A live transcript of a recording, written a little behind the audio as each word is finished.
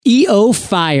EO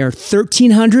Fire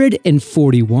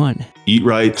 1341. Eat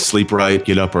right, sleep right,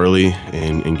 get up early,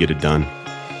 and get it done.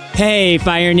 Hey,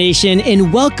 Fire Nation,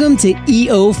 and welcome to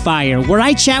EO Fire, where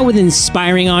I chat with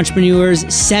inspiring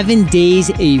entrepreneurs 7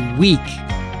 days a week.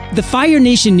 The Fire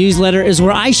Nation newsletter is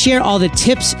where I share all the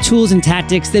tips, tools, and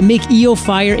tactics that make EO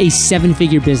Fire a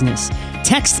seven-figure business.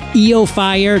 Text EO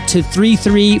Fire to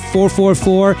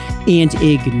 33444 and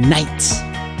ignite.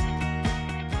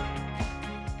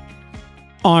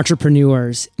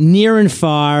 Entrepreneurs, near and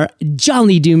far, John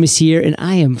Lee Dumas here, and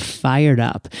I am fired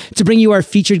up to bring you our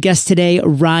featured guest today,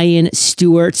 Ryan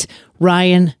Stewart.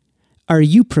 Ryan, are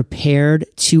you prepared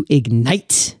to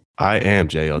ignite? I am,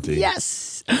 JLD.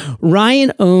 Yes.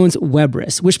 Ryan owns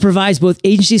WEBRIS, which provides both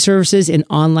agency services and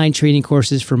online training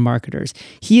courses for marketers.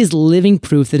 He is living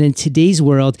proof that in today's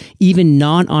world, even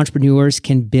non-entrepreneurs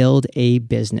can build a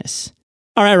business.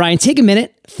 All right, Ryan, take a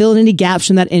minute, fill in any gaps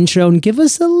from that intro, and give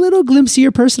us a little glimpse of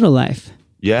your personal life.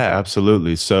 Yeah,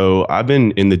 absolutely. So I've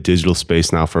been in the digital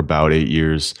space now for about 8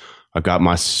 years. I got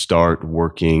my start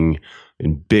working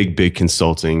in big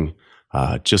consulting.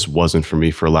 Just wasn't for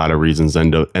me for a lot of reasons.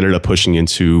 Ended up pushing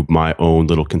into my own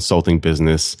little consulting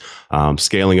business,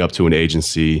 scaling up to an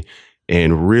agency.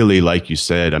 And really, like you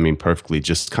said, I mean, perfectly,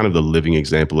 just kind of the living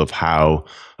example of how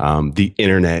the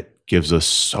internet gives us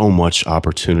so much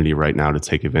opportunity right now to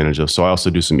take advantage of. So I also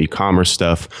do some e-commerce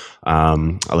stuff.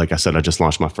 Like I said, I just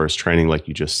launched my first training, like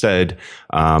you just said.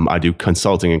 I do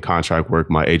consulting and contract work.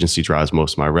 My agency drives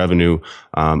most of my revenue.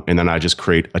 And then I just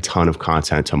create a ton of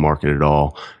content to market it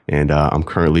all. And I'm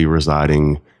currently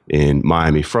residing in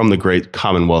Miami from the great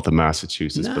Commonwealth of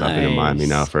Massachusetts, Nice. But I've been in Miami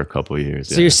now for a couple of years.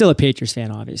 So you're still a Patriots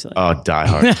fan, obviously. Oh,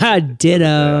 diehard.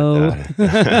 Ditto.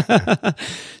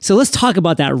 So let's talk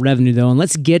about that revenue, though, and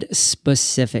let's get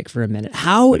specific for a minute.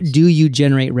 How do you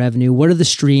generate revenue? What are the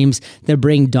streams that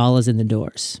bring dollars in the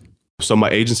doors? So my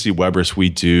agency, WEBRIS, we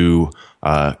do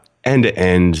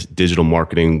end-to-end digital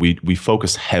marketing. We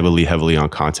focus heavily on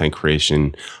content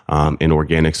creation and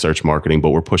organic search marketing, but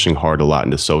we're pushing hard a lot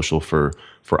into social for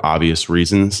obvious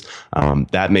reasons.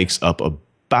 That makes up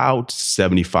about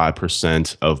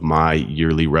 75% of my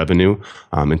yearly revenue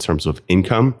in terms of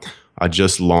income. I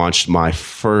just launched my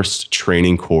first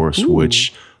training course,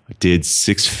 which did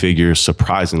 6 figures.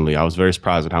 Surprisingly, I was very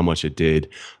surprised at how much it did,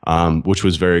 which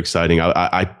was very exciting.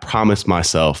 I promised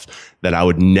myself that I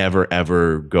would never,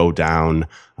 ever go down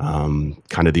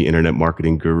kind of the internet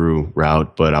marketing guru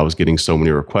route, but I was getting so many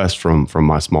requests from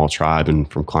my small tribe and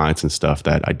from clients and stuff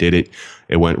that I did it.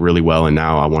 It went really well, and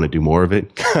now I want to do more of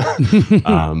it.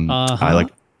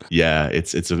 Yeah,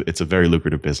 it's a very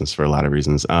lucrative business for a lot of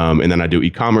reasons. And then I do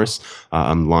e-commerce.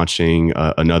 I'm launching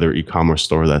another e-commerce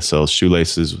store that sells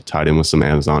shoelaces tied in with some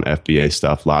Amazon FBA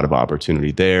stuff. A lot of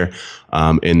opportunity there.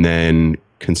 And then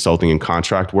consulting and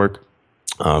contract work.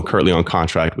 Currently on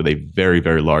contract with a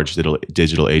very large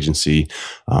digital agency,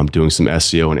 doing some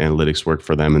SEO and analytics work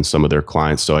for them and some of their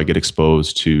clients. So I get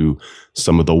exposed to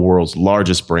some of the world's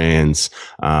largest brands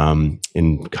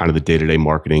in kind of the day-to-day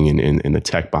marketing and the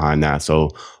tech behind that. So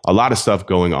a lot of stuff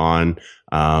going on.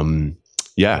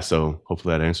 So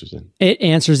hopefully that answers it. It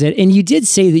answers it. And you did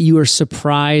say that you were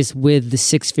surprised with the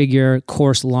 6-figure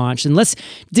course launch. And let's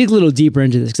dig a little deeper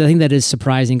into this, because I think that is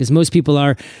surprising, because most people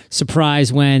are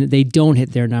surprised when they don't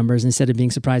hit their numbers instead of being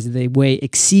surprised that they way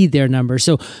exceed their numbers.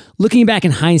 So looking back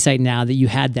in hindsight now that you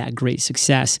had that great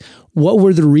success, what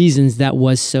were the reasons that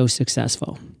was so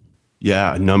successful?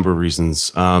 Yeah, a number of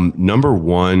reasons. Number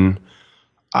one,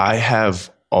 I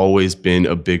have always been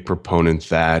a big proponent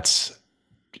that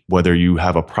whether you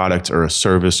have a product or a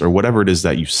service or whatever it is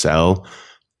that you sell,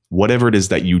 whatever it is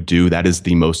that you do, that is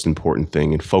the most important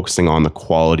thing. And focusing on the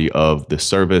quality of the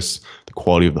service, the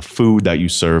quality of the food that you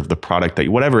serve, the product that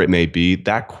whatever it may be,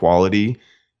 that quality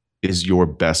is your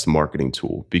best marketing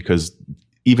tool. Because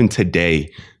even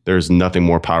today, there's nothing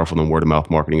more powerful than word of mouth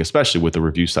marketing, especially with the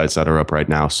review sites that are up right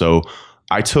now. So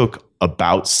I took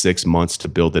about 6 months to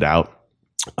build it out.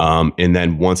 And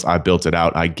then once I built it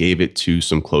out, I gave it to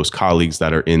some close colleagues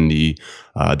that are in the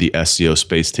SEO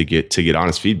space to get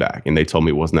honest feedback. And they told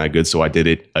me it wasn't that good. So I did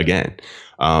it again.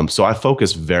 So I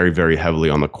focused very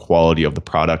heavily on the quality of the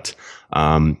product.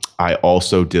 I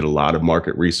also did a lot of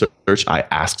market research. I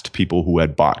asked people who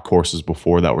had bought courses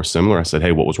before that were similar. I said,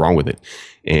 hey, what was wrong with it?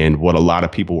 And what a lot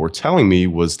of people were telling me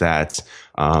was that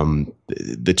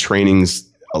the trainings,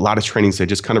 a lot of trainings, they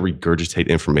just kind of regurgitate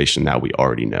information that we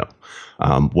already know.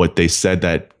 What they said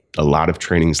that a lot of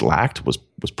trainings lacked was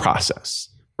process,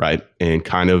 right? And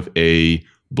kind of a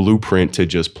blueprint to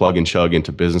just plug and chug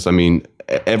into business. I mean,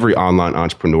 every online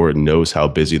entrepreneur knows how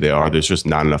busy they are. There's just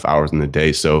not enough hours in the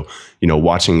day. So,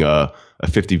 watching a a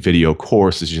 50 video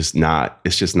course is just not,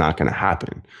 it's just not going to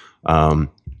happen.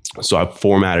 So I've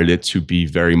formatted it to be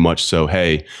very much so,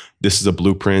 hey, this is a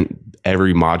blueprint.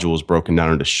 Every module is broken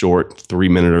down into short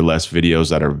 3-minute or less videos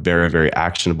that are very, very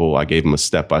actionable. I gave them a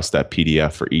step-by-step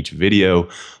PDF for each video.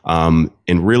 And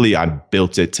really, I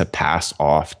built it to pass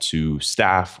off to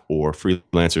staff or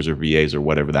freelancers or VAs or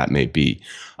whatever that may be.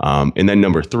 And then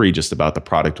number 3, just about the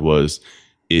product, was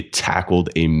it tackled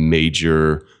a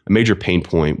major pain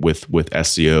point with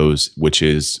SEOs, which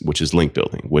is link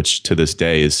building, which to this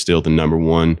day is still the number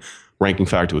one ranking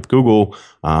factor with Google,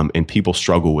 and people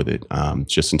struggle with it,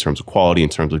 just in terms of quality, in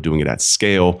terms of doing it at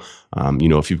scale.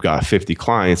 If you've got 50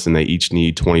 clients and they each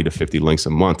need 20 to 50 links a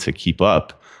month to keep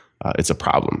up, it's a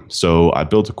problem. So I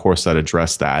built a course that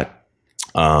addressed that.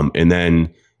 And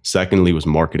then secondly was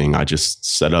marketing. I just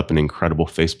set up an incredible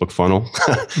Facebook funnel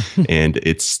and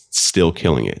it's still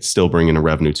killing it, still bringing in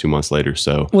revenue 2 months later.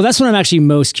 So, well, that's what I'm actually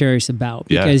most curious about,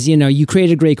 because, you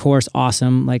created a great course.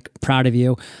 Awesome. Like, proud of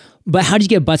you. But how did you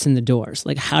get butts in the doors?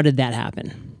 Like, how did that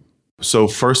happen? So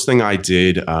first thing I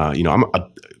did, I'm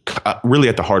really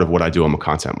at the heart of what I do. I'm a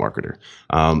content marketer.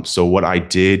 So what I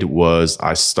did was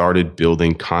I started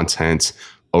building content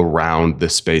around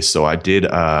this space. So I did,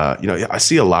 I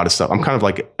see a lot of stuff. I'm kind of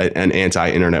like an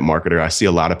anti-internet marketer. I see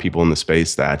a lot of people in the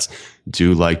space that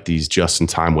do like these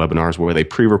just-in-time webinars where they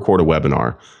pre-record a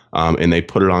webinar and they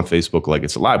put it on Facebook like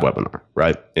it's a live webinar,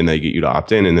 right? And they get you to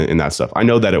opt in and that stuff. I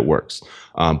know that it works.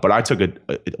 But I took it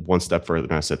one step further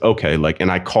and I said, okay,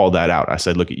 and I called that out. I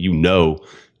said, look,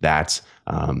 that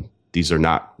these are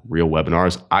not real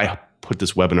webinars. I put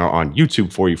this webinar on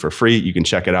YouTube for you for free. You can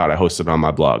check it out. I hosted it on my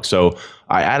blog. So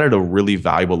I added a really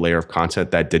valuable layer of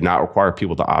content that did not require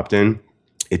people to opt in.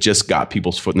 It just got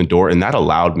people's foot in the door. And that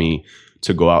allowed me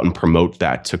to go out and promote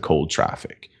that to cold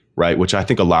traffic, right? Which I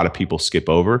think a lot of people skip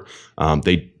over. A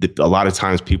lot of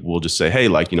times people will just say, hey,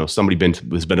 somebody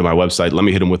has been to my website. Let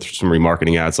me hit them with some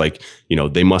remarketing ads.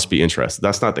 They must be interested.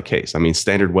 That's not the case. I mean,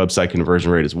 standard website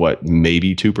conversion rate is what?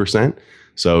 Maybe 2%.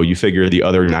 So you figure the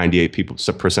other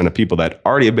 98% of people that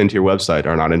already have been to your website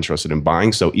are not interested in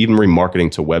buying. So even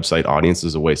remarketing to website audience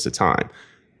is a waste of time.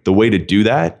 The way to do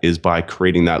that is by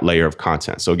creating that layer of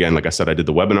content. So again, like I said, I did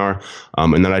the webinar,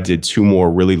 and then I did 2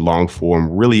 more really long form,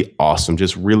 really awesome,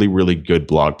 just really, really good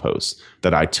blog posts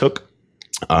that I took.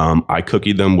 I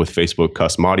cookied them with Facebook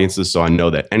custom audiences. So I know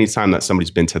that anytime that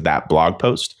somebody's been to that blog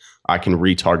post, I can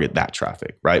retarget that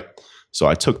traffic, right? So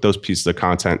I took those pieces of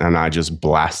content and I just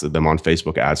blasted them on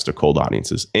Facebook ads to cold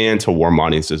audiences and to warm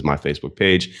audiences, my Facebook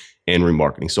page, and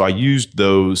remarketing. So I used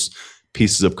those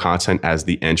pieces of content as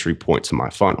the entry point to my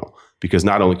funnel, because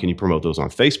not only can you promote those on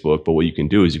Facebook, but what you can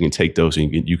do is you can take those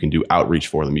and you can do outreach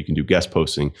for them. You can do guest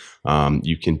posting.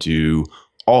 You can do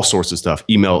all sorts of stuff,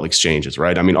 email exchanges,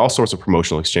 right? I mean, all sorts of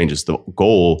promotional exchanges. The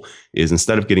goal is,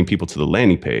 instead of getting people to the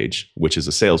landing page, which is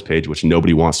a sales page, which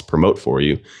nobody wants to promote for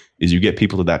you, is you get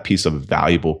people to that piece of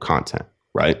valuable content,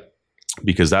 right?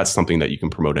 Because that's something that you can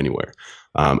promote anywhere.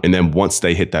 And then once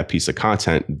they hit that piece of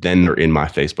content, then they're in my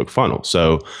Facebook funnel.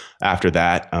 So after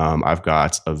that, I've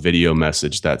got a video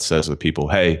message that says to people,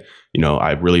 hey,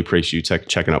 I really appreciate you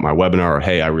checking out my webinar, or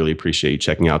hey, I really appreciate you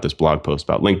checking out this blog post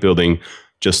about link building.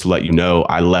 Just to let you know,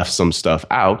 I left some stuff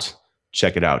out.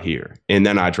 Check it out here. And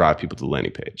then I drive people to the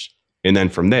landing page. And then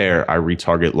from there, I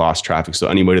retarget lost traffic. So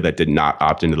anybody that did not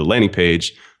opt into the landing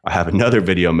page, I have another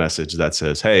video message that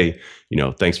says, hey,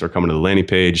 thanks for coming to the landing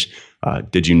page.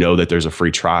 Did you know that there's a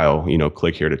free trial?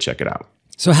 Click here to check it out.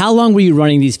 So how long were you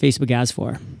running these Facebook ads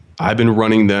for? I've been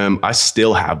running them. I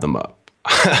still have them up.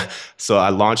 So I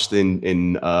launched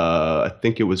in I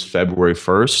think it was February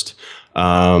 1st.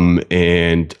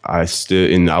 And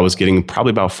I was getting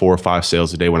probably about 4 or 5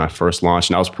 sales a day when I first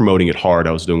launched, and I was promoting it hard.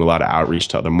 I was doing a lot of outreach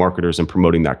to other marketers and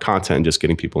promoting that content and just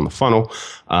getting people in the funnel.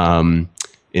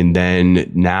 And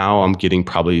then now I'm getting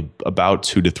probably about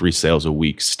 2 to 3 sales a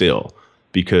week still,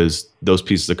 because those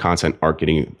pieces of content aren't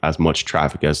getting as much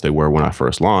traffic as they were when I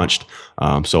first launched.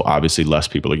 So obviously less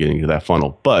people are getting into that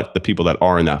funnel, but the people that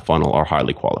are in that funnel are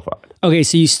highly qualified. Okay,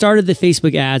 so you started the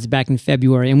Facebook ads back in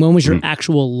February, and when was your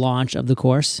actual launch of the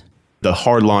course? The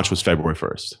hard launch was February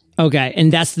 1st. Okay,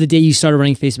 and that's the day you started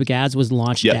running Facebook ads, was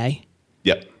launch day?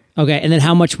 Yep. Okay, and then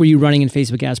how much were you running in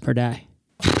Facebook ads per day?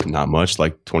 Not much,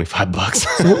 like $25.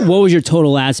 So what was your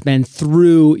total ad spend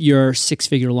through your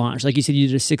 6-figure launch? Like you said, you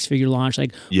did a 6-figure launch.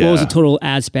 What was the total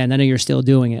ad spend? I know you're still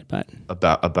doing it, but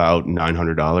about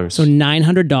 $900. So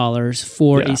 $900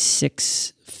 for a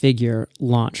 6-figure six-figure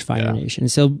launch, Fire Nation.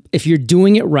 So if you're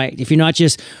doing it right, if you're not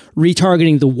just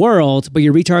retargeting the world, but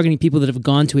you're retargeting people that have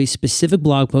gone to a specific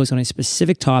blog post on a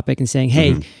specific topic and saying,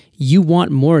 hey, you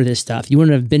want more of this stuff. You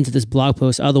wouldn't have been to this blog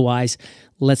post otherwise.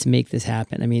 Let's make this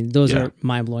happen. I mean, those are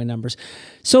mind-blowing numbers.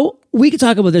 So we could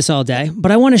talk about this all day,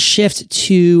 but I want to shift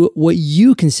to what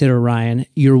you consider, Ryan,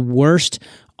 your worst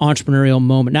entrepreneurial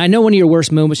moment. Now, I know one of your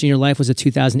worst moments in your life was the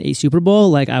 2008 Super Bowl.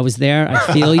 Like, I was there.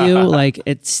 I feel you. Like,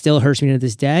 it still hurts me to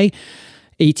this day.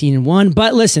 18-1.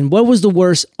 But listen, what was the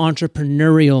worst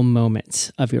entrepreneurial moment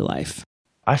of your life?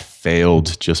 I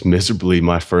failed just miserably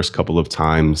my first couple of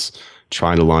times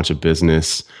trying to launch a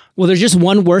business. Well, there's just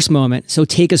one worst moment. So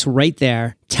take us right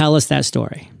there. Tell us that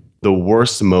story. The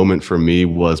worst moment for me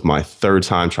was my third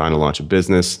time trying to launch a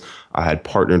business. I had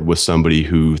partnered with somebody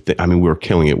who, we were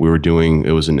killing it.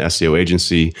 It was an SEO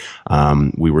agency.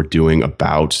 We were doing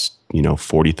about,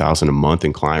 $40,000 a month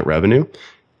in client revenue.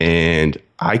 And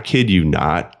I kid you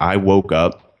not, I woke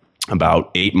up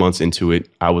about 8 months into it.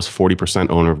 I was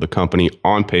 40% owner of the company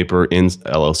on paper, in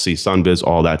LLC, Sunbiz,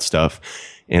 all that stuff.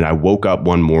 And I woke up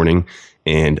one morning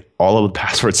and all of the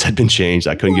passwords had been changed.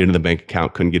 I couldn't get into the bank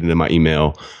account, couldn't get into my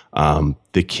email.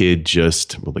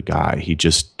 The guy, he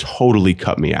just totally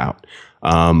cut me out.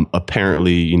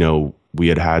 Apparently, we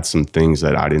had some things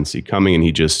that I didn't see coming, and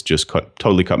he just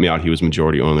totally cut me out. He was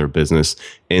majority owner of business.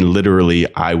 And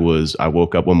literally I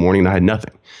woke up one morning and I had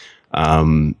nothing.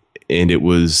 And it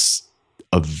was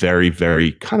a very,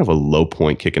 very kind of a low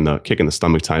point, kick in the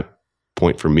stomach type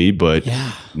point for me, but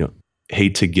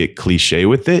hate to get cliche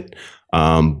with it.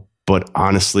 But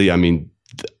honestly,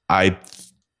 I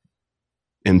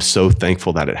am so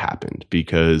thankful that it happened,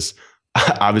 because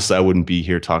obviously I wouldn't be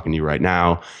here talking to you right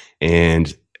now.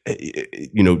 And,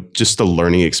 just the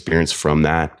learning experience from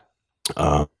that,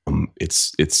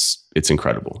 it's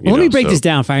incredible. Well, let me break this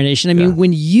down, Fire Nation.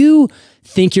 When you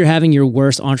think you're having your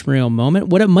worst entrepreneurial moment,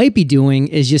 what it might be doing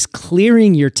is just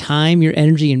clearing your time, your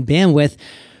energy, and bandwidth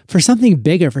for something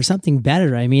bigger, for something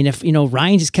better. If,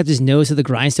 Ryan just kept his nose to the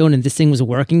grindstone and this thing was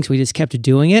working, so he just kept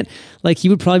doing it, like, he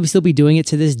would probably still be doing it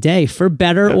to this day, for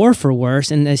better or for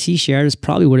worse. And as he shared, it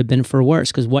probably would have been for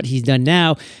worse, because what he's done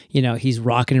now, he's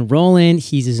rocking and rolling.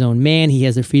 He's his own man. He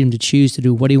has the freedom to choose to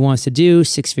do what he wants to do,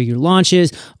 six-figure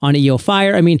launches on EO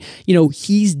Fire.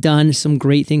 He's done some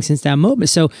great things since that moment.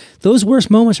 So those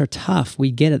worst moments are tough.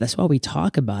 We get it. That's why we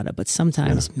talk about it. But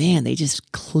sometimes, man, they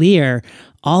just clear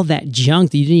all that junk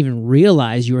that you didn't even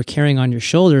realize you were carrying on your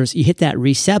shoulders. You hit that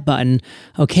reset button.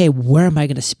 Okay, where am I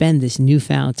going to spend this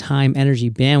newfound time,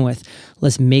 energy, bandwidth?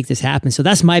 Let's make this happen. So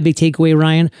that's my big takeaway,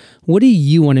 Ryan. What do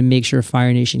you want to make sure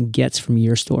Fire Nation gets from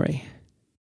your story?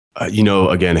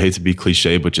 Again, I hate to be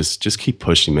cliche, but just keep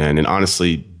pushing, man. And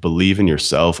honestly, believe in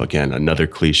yourself. Again, another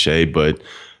cliche, but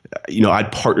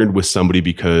I'd partnered with somebody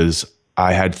because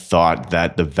I had thought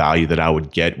that the value that I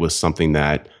would get was something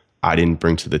that I didn't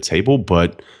bring to the table.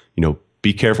 But,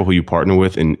 be careful who you partner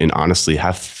with, and honestly,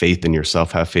 have faith in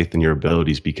yourself, have faith in your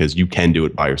abilities, because you can do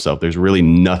it by yourself. There's really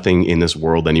nothing in this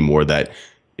world anymore that,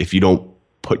 if you don't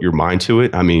put your mind to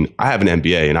it. I have an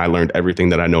MBA and I learned everything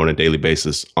that I know on a daily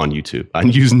basis on YouTube. I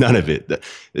use none of it.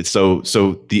 So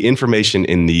the information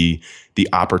and the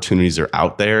opportunities are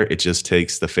out there. It just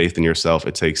takes the faith in yourself.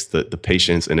 It takes the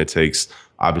patience, and it takes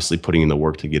obviously putting in the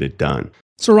work to get it done.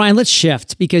 So Ryan, let's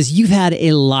shift, because you've had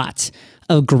a lot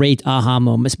of great aha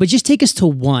moments, but just take us to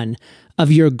one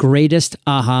of your greatest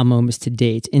aha moments to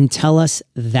date and tell us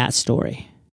that story.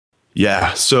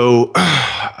 Yeah. So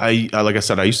like I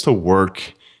said, I used to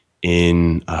work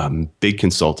in big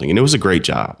consulting, and it was a great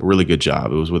job, a really good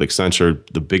job. It was with Accenture,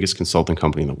 the biggest consulting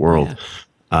company in the world.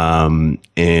 Yeah.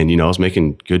 And, I was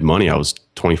making good money. I was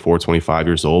 24, 25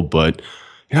 years old, but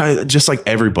just like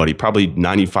everybody, probably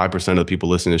 95% of the people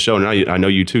listening to the show, and I know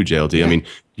you too, JLD.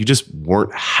 Yeah. You just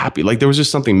weren't happy. Like, there was just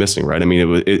something missing, right?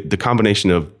 The combination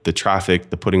of the traffic,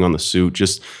 the putting on the suit,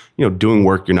 just, doing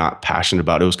work you're not passionate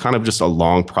about. It was kind of just a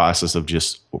long process of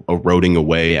just eroding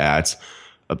away at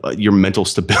your mental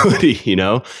stability,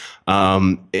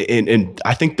 And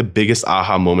I think the biggest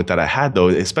aha moment that I had, though,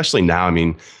 especially now,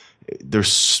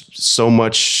 there's so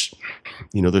much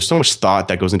thought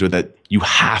that goes into it that you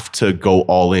have to go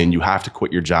all in. You have to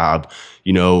quit your job.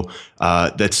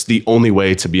 That's the only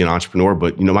way to be an entrepreneur.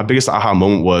 But, my biggest aha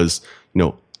moment was,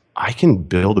 I can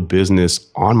build a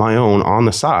business on my own, on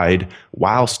the side,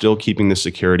 while still keeping the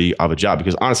security of a job.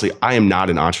 Because honestly, I am not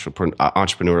an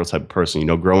entrepreneurial type of person.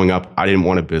 Growing up, I didn't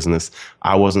want a business.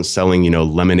 I wasn't selling,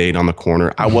 lemonade on the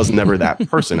corner. I was never that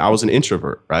person. I was an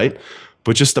introvert, right?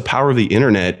 But just the power of the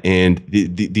internet and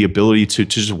the ability to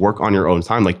just work on your own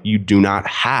time. Like, you do not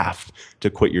have to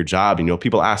quit your job.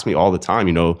 People ask me all the time,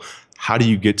 how do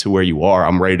you get to where you are?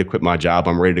 I'm ready to quit my job.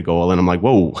 I'm ready to go all in. I'm like,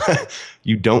 whoa,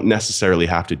 you don't necessarily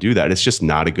have to do that. It's just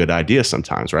not a good idea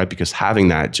sometimes, right? Because having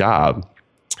that job,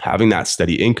 having that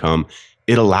steady income,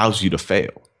 it allows you to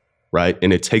fail, right?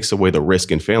 And it takes away the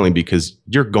risk in failing because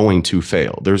you're going to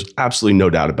fail. There's absolutely no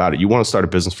doubt about it. You want to start a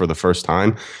business for the first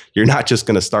time, you're not just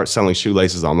going to start selling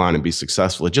shoelaces online and be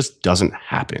successful. It just doesn't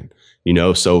happen,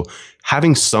 So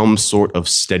having some sort of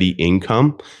steady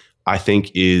income, I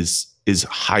think is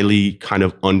highly kind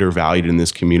of undervalued in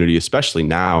this community, especially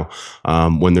now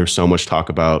when there's so much talk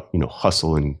about,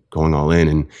 hustle and going all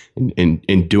in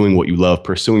and doing what you love,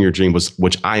 pursuing your dream,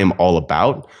 which I am all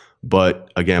about.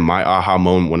 But again, my aha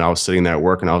moment when I was sitting there at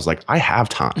work and I was like, I have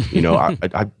time,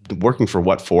 I'm working for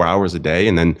 4 hours a day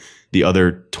and then the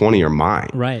other 20 are mine.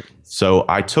 Right. So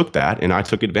I took that and I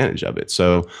took advantage of it.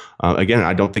 So again,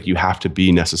 I don't think you have to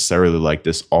be necessarily like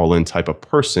this all in type of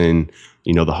person,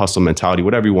 the hustle mentality,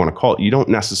 whatever you want to call it. You don't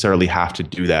necessarily have to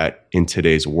do that in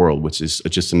today's world, which is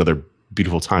just another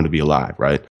beautiful time to be alive,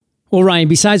 right? Well, Ryan,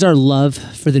 besides our love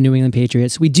for the New England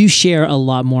Patriots, we do share a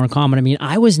lot more in common. I mean,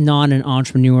 I was not an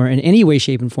entrepreneur in any way,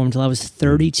 shape, and form until I was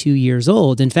 32 years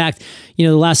old. In fact, the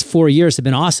last 4 years have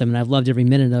been awesome, and I've loved every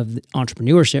minute of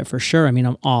entrepreneurship for sure. I mean,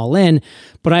 I'm all in,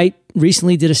 but I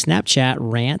recently did a Snapchat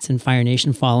rant, and Fire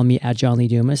Nation, follow me at John Lee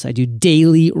Dumas. I do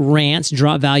daily rants,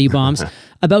 drop value bombs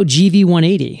about GV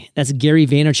 180. That's Gary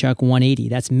Vaynerchuk 180.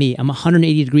 That's me. I'm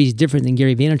 180 degrees different than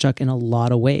Gary Vaynerchuk in a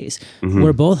lot of ways. Mm-hmm.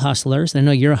 We're both hustlers. I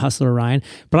know you're a hustler, Ryan,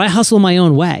 but I hustle my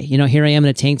own way. Here I am in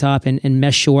a tank top and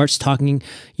mesh shorts talking,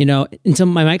 into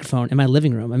my microphone in my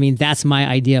living room. I mean, that's my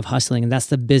idea of hustling, and that's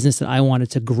the business that I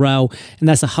wanted to grow, and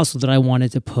that's the hustle that I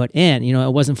wanted to put in.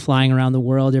 It wasn't flying around the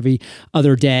world every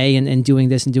other day and doing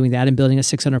this and doing that and building a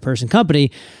 600-person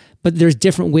company. But there's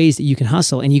different ways that you can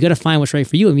hustle, and you got to find what's right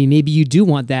for you. I mean, maybe you do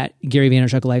want that Gary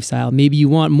Vaynerchuk lifestyle. Maybe you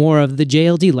want more of the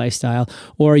JLD lifestyle,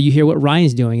 or you hear what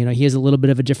Ryan's doing. He has a little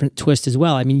bit of a different twist as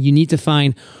well. I mean, you need to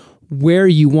find where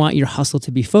you want your hustle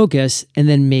to be focused and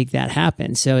then make that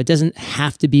happen. So it doesn't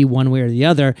have to be one way or the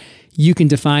other. You can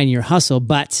define your hustle,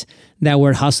 but that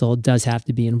word hustle does have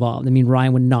to be involved. I mean,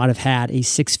 Ryan would not have had a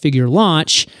 6-figure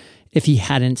launch if he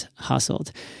hadn't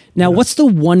hustled. Now, what's the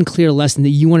one clear lesson that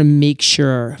you want to make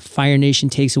sure Fire Nation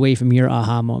takes away from your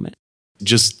aha moment?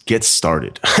 Just get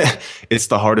started. It's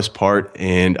the hardest part.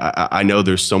 And I know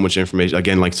there's so much information.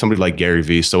 Again, like somebody like Gary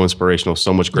Vee, so inspirational,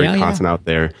 so much great content out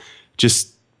there.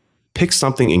 Just pick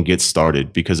something and get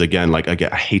started. Because again,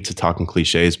 I hate to talk in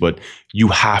cliches, but you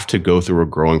have to go through a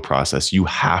growing process. You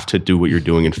have to do what you're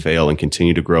doing and fail and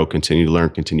continue to grow, continue to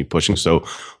learn, continue pushing. So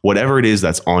whatever it is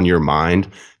that's on your mind,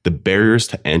 the barriers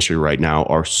to entry right now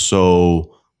are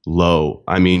so low.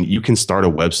 I mean, you can start a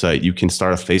website, you can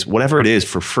start a Facebook, whatever it is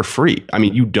for free. I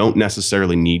mean, you don't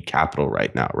necessarily need capital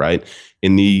right now, right?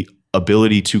 In the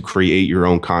ability to create your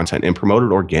own content and promote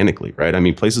it organically, right? I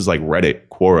mean, places like Reddit,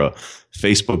 Quora,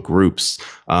 Facebook groups,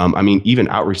 I mean, even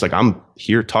outreach, like I'm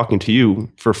here talking to you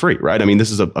for free, right? I mean, this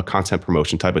is a content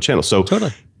promotion type of channel. So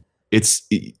totally. It's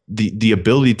the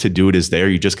ability to do it is there.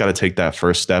 You just got to take that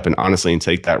first step and honestly and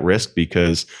take that risk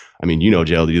because, I mean,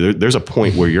 JLD, there's a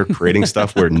point where you're creating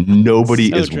stuff where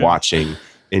nobody is watching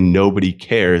and nobody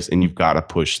cares and you've got to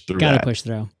push through push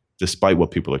through. Despite what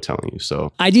people are telling you.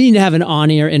 So I do need to have an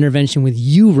on-air intervention with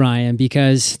you, Ryan,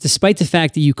 because despite the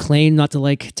fact that you claim not to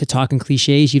like to talk in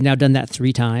cliches, you've now done that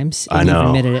 3 times. I know. You've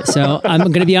admitted it. So I'm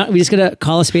going to be on. We just got to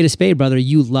call a spade, brother.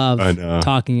 You love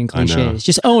talking in cliches.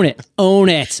 Just own it. Own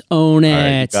it. Own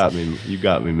it. All right, you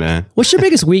got me, man. What's your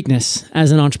biggest weakness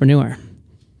as an entrepreneur?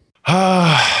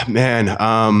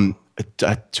 Man,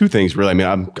 2 things really. I mean,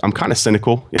 I'm kind of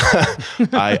cynical.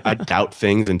 I doubt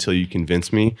things until you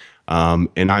convince me.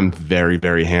 And I'm very,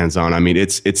 very hands-on. I mean,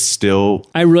 it's still.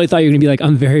 I really thought you were gonna be like,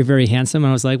 I'm very, very handsome. And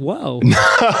I was like, whoa,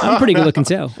 I'm pretty good looking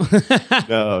too.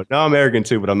 No, I'm arrogant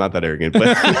too, but I'm not that arrogant.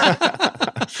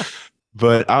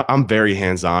 But I'm very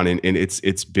hands-on, and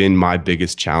it's been my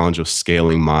biggest challenge of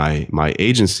scaling my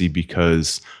agency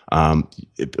because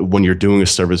when you're doing a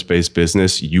service-based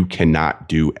business, you cannot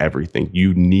do everything.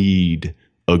 You need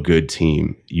a good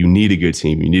team. You need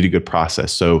a good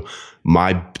process. So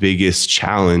my biggest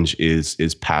challenge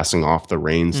is passing off the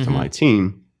reins to my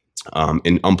team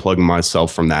and unplugging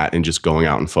myself from that and just going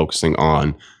out and focusing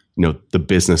on the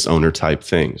business owner type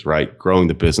things, right? Growing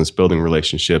the business, building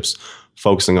relationships,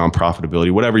 focusing on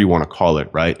profitability, whatever you want to call it,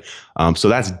 right? So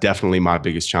that's definitely my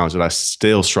biggest challenge that I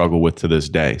still struggle with to this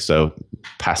day. So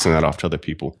passing that off to other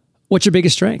people. What's your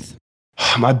biggest strength?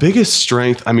 My biggest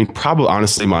strength, I mean, probably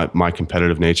honestly, my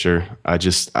competitive nature.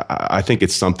 I think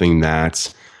it's something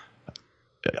that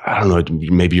I don't know,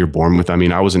 maybe you're born with. I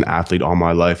mean, I was an athlete all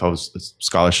my life. I was a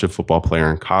scholarship football player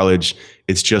in college.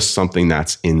 It's just something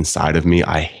that's inside of me.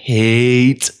 I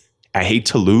hate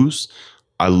to lose.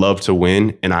 I love to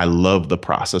win, and I love the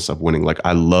process of winning. Like,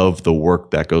 I love the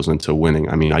work that goes into winning.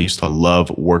 I mean, I used to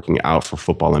love working out for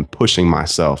football and pushing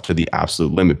myself to the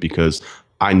absolute limit because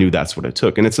I knew that's what it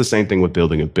took. And it's the same thing with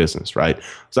building a business, right? I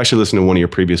was actually listening to one of your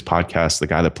previous podcasts, the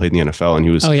guy that played in the NFL, and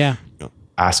he was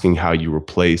asking how you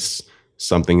replace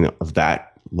something of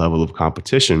that level of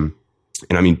competition.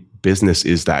 And I mean, business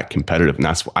is that competitive. And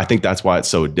I think that's why it's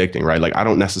so addicting, right? Like, I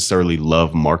don't necessarily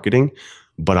love marketing,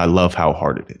 but I love how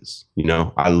hard it is.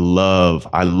 I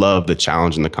love the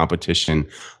challenge and the competition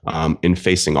in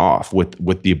facing off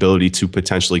with the ability to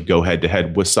potentially go head to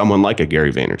head with someone like a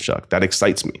Gary Vaynerchuk. That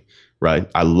excites me, right?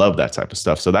 I love that type of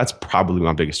stuff. So that's probably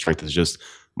my biggest strength, is just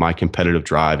my competitive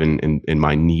drive and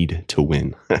my need to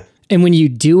win. And when you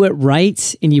do it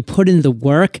right and you put in the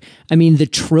work, I mean, the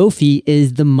trophy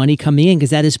is the money coming in,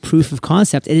 because that is proof of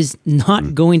concept. It is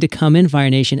not going to come in, Fire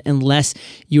Nation, unless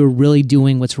you're really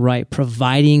doing what's right,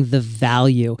 providing the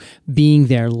value, being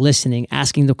there, listening,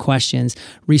 asking the questions,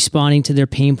 responding to their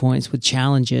pain points with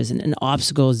challenges and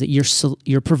obstacles that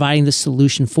you're providing the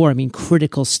solution for. I mean,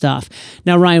 critical stuff.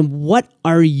 Now, Ryan, what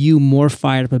are you more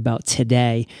fired up about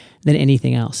today than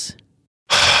anything else?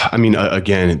 I mean,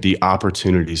 again, the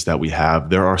opportunities that we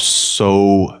have, there are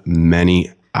so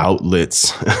many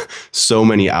outlets, so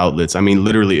many outlets. I mean,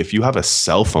 literally, if you have a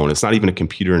cell phone, it's not even a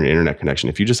computer and an internet connection.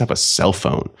 If you just have a cell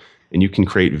phone and you can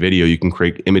create video, you can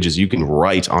create images, you can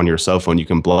write on your cell phone, you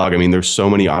can blog. I mean, there's so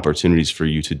many opportunities for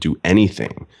you to do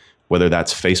anything, whether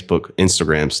that's Facebook,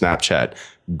 Instagram, Snapchat,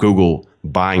 Google,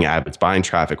 buying ads, buying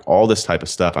traffic, all this type of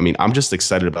stuff. I mean, I'm just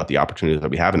excited about the opportunities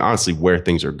that we have and honestly where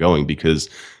things are going, because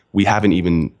we haven't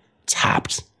even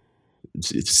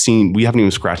we haven't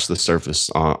even scratched the surface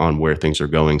on where things are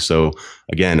going. So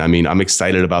again, I mean, I'm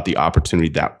excited about the opportunity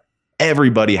that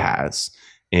everybody has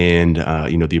and,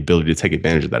 the ability to take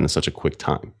advantage of that in such a quick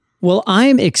time. Well,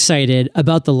 I'm excited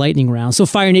about the lightning round. So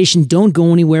Fire Nation, don't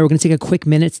go anywhere. We're going to take a quick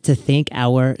minute to thank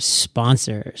our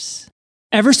sponsors.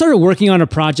 Ever started working on a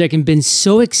project and been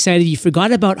so excited you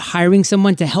forgot about hiring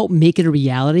someone to help make it a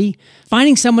reality?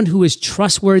 Finding someone who is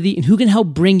trustworthy and who can help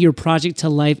bring your project to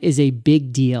life is a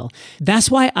big deal. That's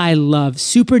why I love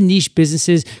super niche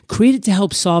businesses created to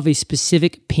help solve a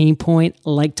specific pain point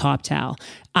like TopTal.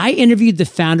 I interviewed the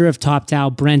founder of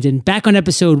TopTal, Brendan, back on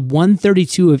episode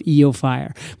 132 of EO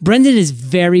Fire. Brendan is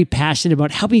very passionate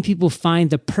about helping people find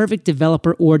the perfect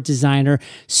developer or designer,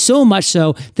 so much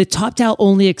so that TopTal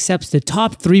only accepts the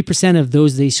top 3% of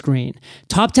those they screen.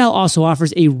 TopTal also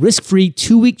offers a risk-free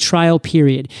 2-week trial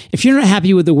period. If you're not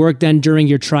happy with the work done during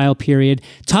your trial period,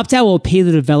 TopTal will pay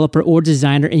the developer or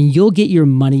designer and you'll get your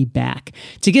money back.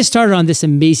 To get started on this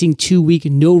amazing 2-week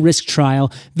no-risk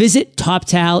trial, visit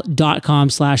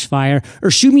toptal.com/fire or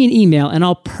shoot me an email and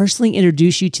I'll personally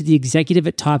introduce you to the executive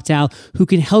at TopTal who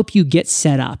can help you get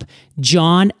set up.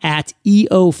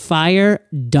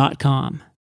 John@eofire.com.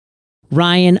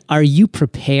 Ryan, are you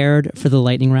prepared for the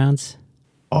lightning rounds?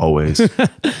 Always.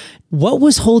 What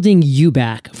was holding you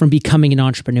back from becoming an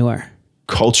entrepreneur?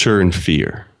 Culture and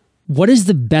fear. What is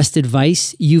the best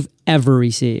advice you've ever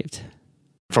received?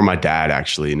 From my dad,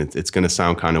 actually, and it's going to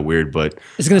sound kind of weird, but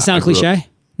it's going to sound cliche.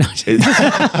 It's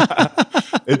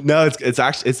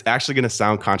actually going to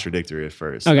sound contradictory at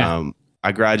first. Okay.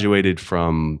 I graduated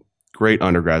from great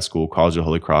undergrad school, College of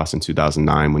Holy Cross, in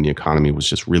 2009 when the economy was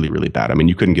just really, really bad. I mean,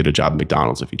 you couldn't get a job at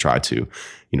McDonald's if you tried to,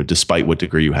 despite what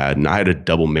degree you had. And I had a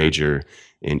double major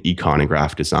in econ and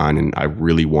graphic design, and I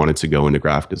really wanted to go into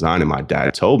graphic design. And my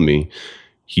dad told me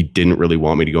he didn't really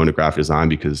want me to go into graphic design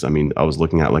because, I mean, I was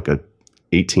looking at like a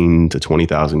 18 to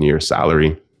 20,000 a year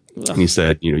salary. And he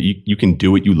said, you can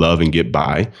do what you love and get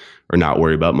by or not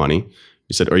worry about money.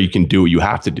 He said, or you can do what you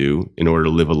have to do in order to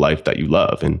live a life that you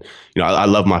love. And, I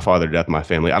love my father to death, my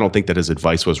family. I don't think that his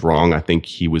advice was wrong. I think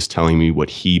he was telling me what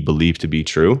he believed to be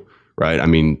true, right? I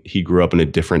mean, he grew up in a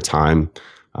different time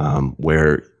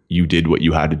where you did what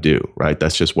you had to do, right?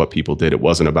 That's just what people did. It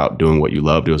wasn't about doing what you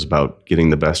loved. It was about getting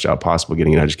the best job possible,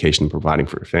 getting an education, and providing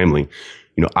for your family.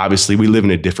 Obviously we live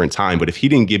in a different time, but if he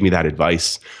didn't give me that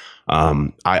advice,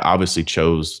 I obviously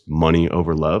chose money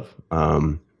over love.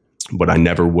 But I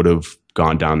never would have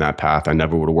gone down that path. I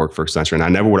never would have worked for Accenture, and I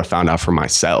never would have found out for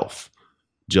myself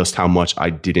just how much I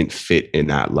didn't fit in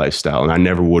that lifestyle. And I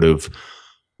never would have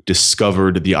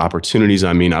discovered the opportunities.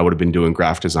 I mean, I would have been doing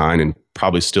graphic design and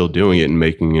probably still doing it and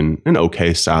making an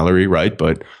okay salary, right?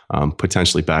 But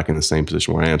potentially back in the same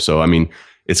position where I am. So, I mean,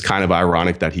 it's kind of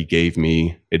ironic that he gave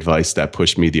me advice that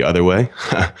pushed me the other way.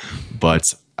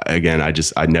 But again,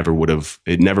 it never would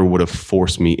have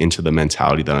forced me into the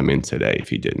mentality that I'm in today if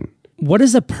he didn't. What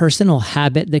is a personal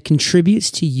habit that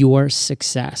contributes to your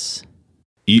success?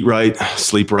 Eat right,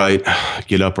 sleep right,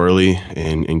 get up early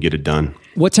and get it done.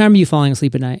 What time are you falling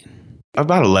asleep at night?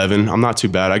 About 11. I'm not too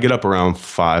bad. I get up around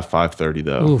 5:30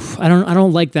 though. Oof, I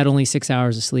don't like that only 6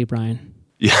 hours of sleep, Ryan.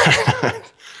 Yeah,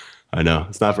 I know.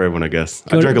 It's not for everyone, I guess.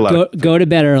 I drink a lot. Go to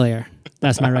bed earlier.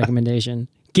 That's my recommendation.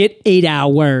 Get 8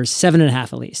 hours,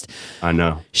 7.5 at least. I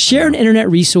know. Share an internet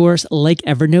resource like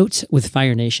Evernote with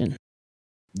Fire Nation.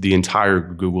 The entire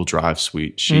Google Drive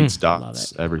suite, Sheets,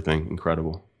 Docs, everything.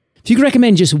 Incredible. If you could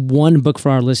recommend just one book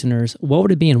for our listeners, what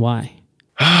would it be and why?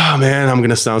 Oh, man, I'm going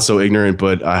to sound so ignorant,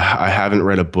 but I haven't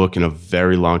read a book in a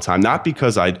very long time. Not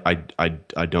because I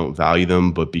don't value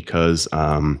them, but because...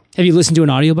 Have you listened to an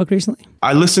audiobook recently?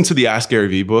 I listened to the Ask Gary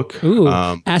Vee book. Ooh,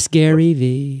 Ask Gary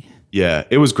Vee. I'm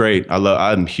it was great.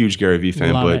 I'm a huge Gary Vee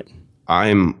fan, but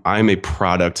I'm a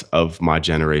product of my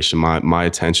generation. My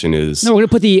attention is... No, we're going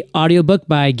to put the audiobook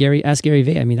by Ask Gary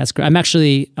Vee. I mean, that's great. I'm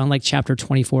actually on like chapter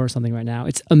 24 or something right now.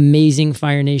 It's amazing,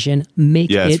 Fire Nation.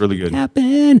 It's really good.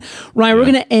 Happen. Ryan, we're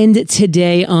going to end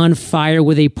today on fire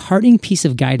with a parting piece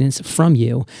of guidance from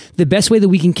you. The best way that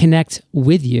we can connect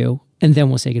with you, and then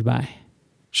we'll say goodbye.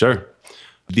 Sure.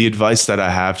 The advice that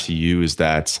I have to you is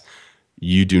that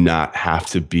you do not have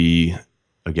to be...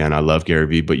 Again, I love Gary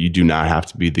Vee, but you do not have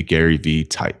to be the Gary Vee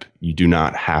type. You do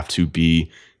not have to be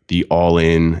the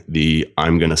all-in, the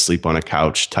I'm going to sleep on a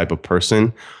couch type of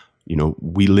person. You know,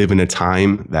 we live in a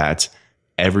time that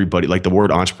everybody, like the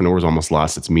word entrepreneur has almost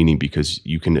lost its meaning because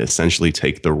you can essentially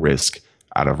take the risk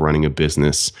out of running a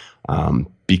business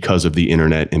because of the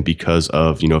internet and because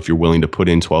of, if you're willing to put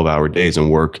in 12-hour days and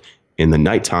work in the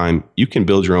nighttime, you can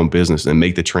build your own business and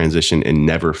make the transition and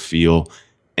never feel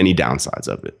any downsides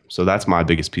of it. So that's my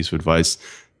biggest piece of advice.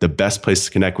 The best place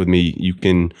to connect with me, you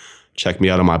can check me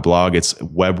out on my blog. It's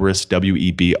WEBRIS,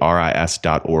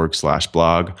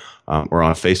 WEBRIS.org/blog. Or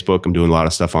on Facebook. I'm doing a lot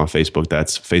of stuff on Facebook.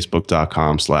 That's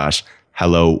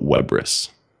facebook.com/HelloWebris.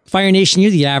 Fire Nation,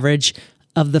 you're the average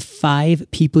of the 5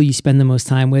 people you spend the most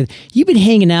time with. You've been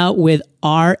hanging out with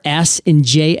RS and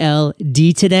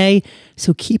JLD today,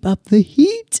 so keep up the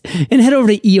heat and head over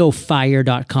to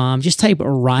eofire.com. Just type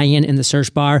Ryan in the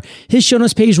search bar. His show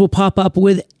notes page will pop up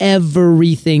with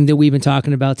everything that we've been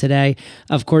talking about today.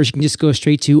 Of course, you can just go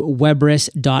straight to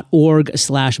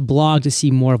webris.org/blog to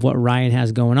see more of what Ryan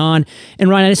has going on. And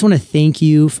Ryan, I just want to thank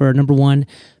you for, number one,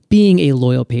 being a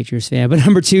loyal Patriots fan, but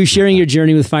number 2, sharing your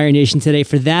journey with Fire Nation today.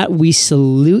 For that, we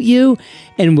salute you,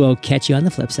 and we'll catch you on the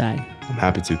flip side. I'm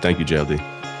happy to. Thank you, JLD.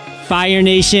 Fire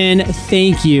Nation,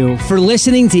 thank you for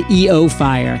listening to EO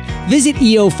Fire. Visit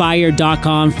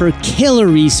eofire.com for killer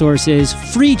resources,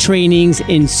 free trainings,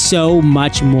 and so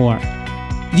much more.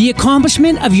 The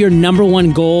accomplishment of your number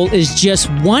 1 goal is just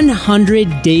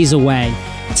 100 days away.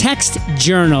 Text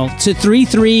journal to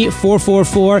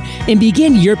 33444 and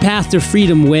begin your path to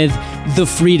freedom with the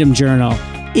Freedom Journal.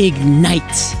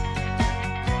 Ignite.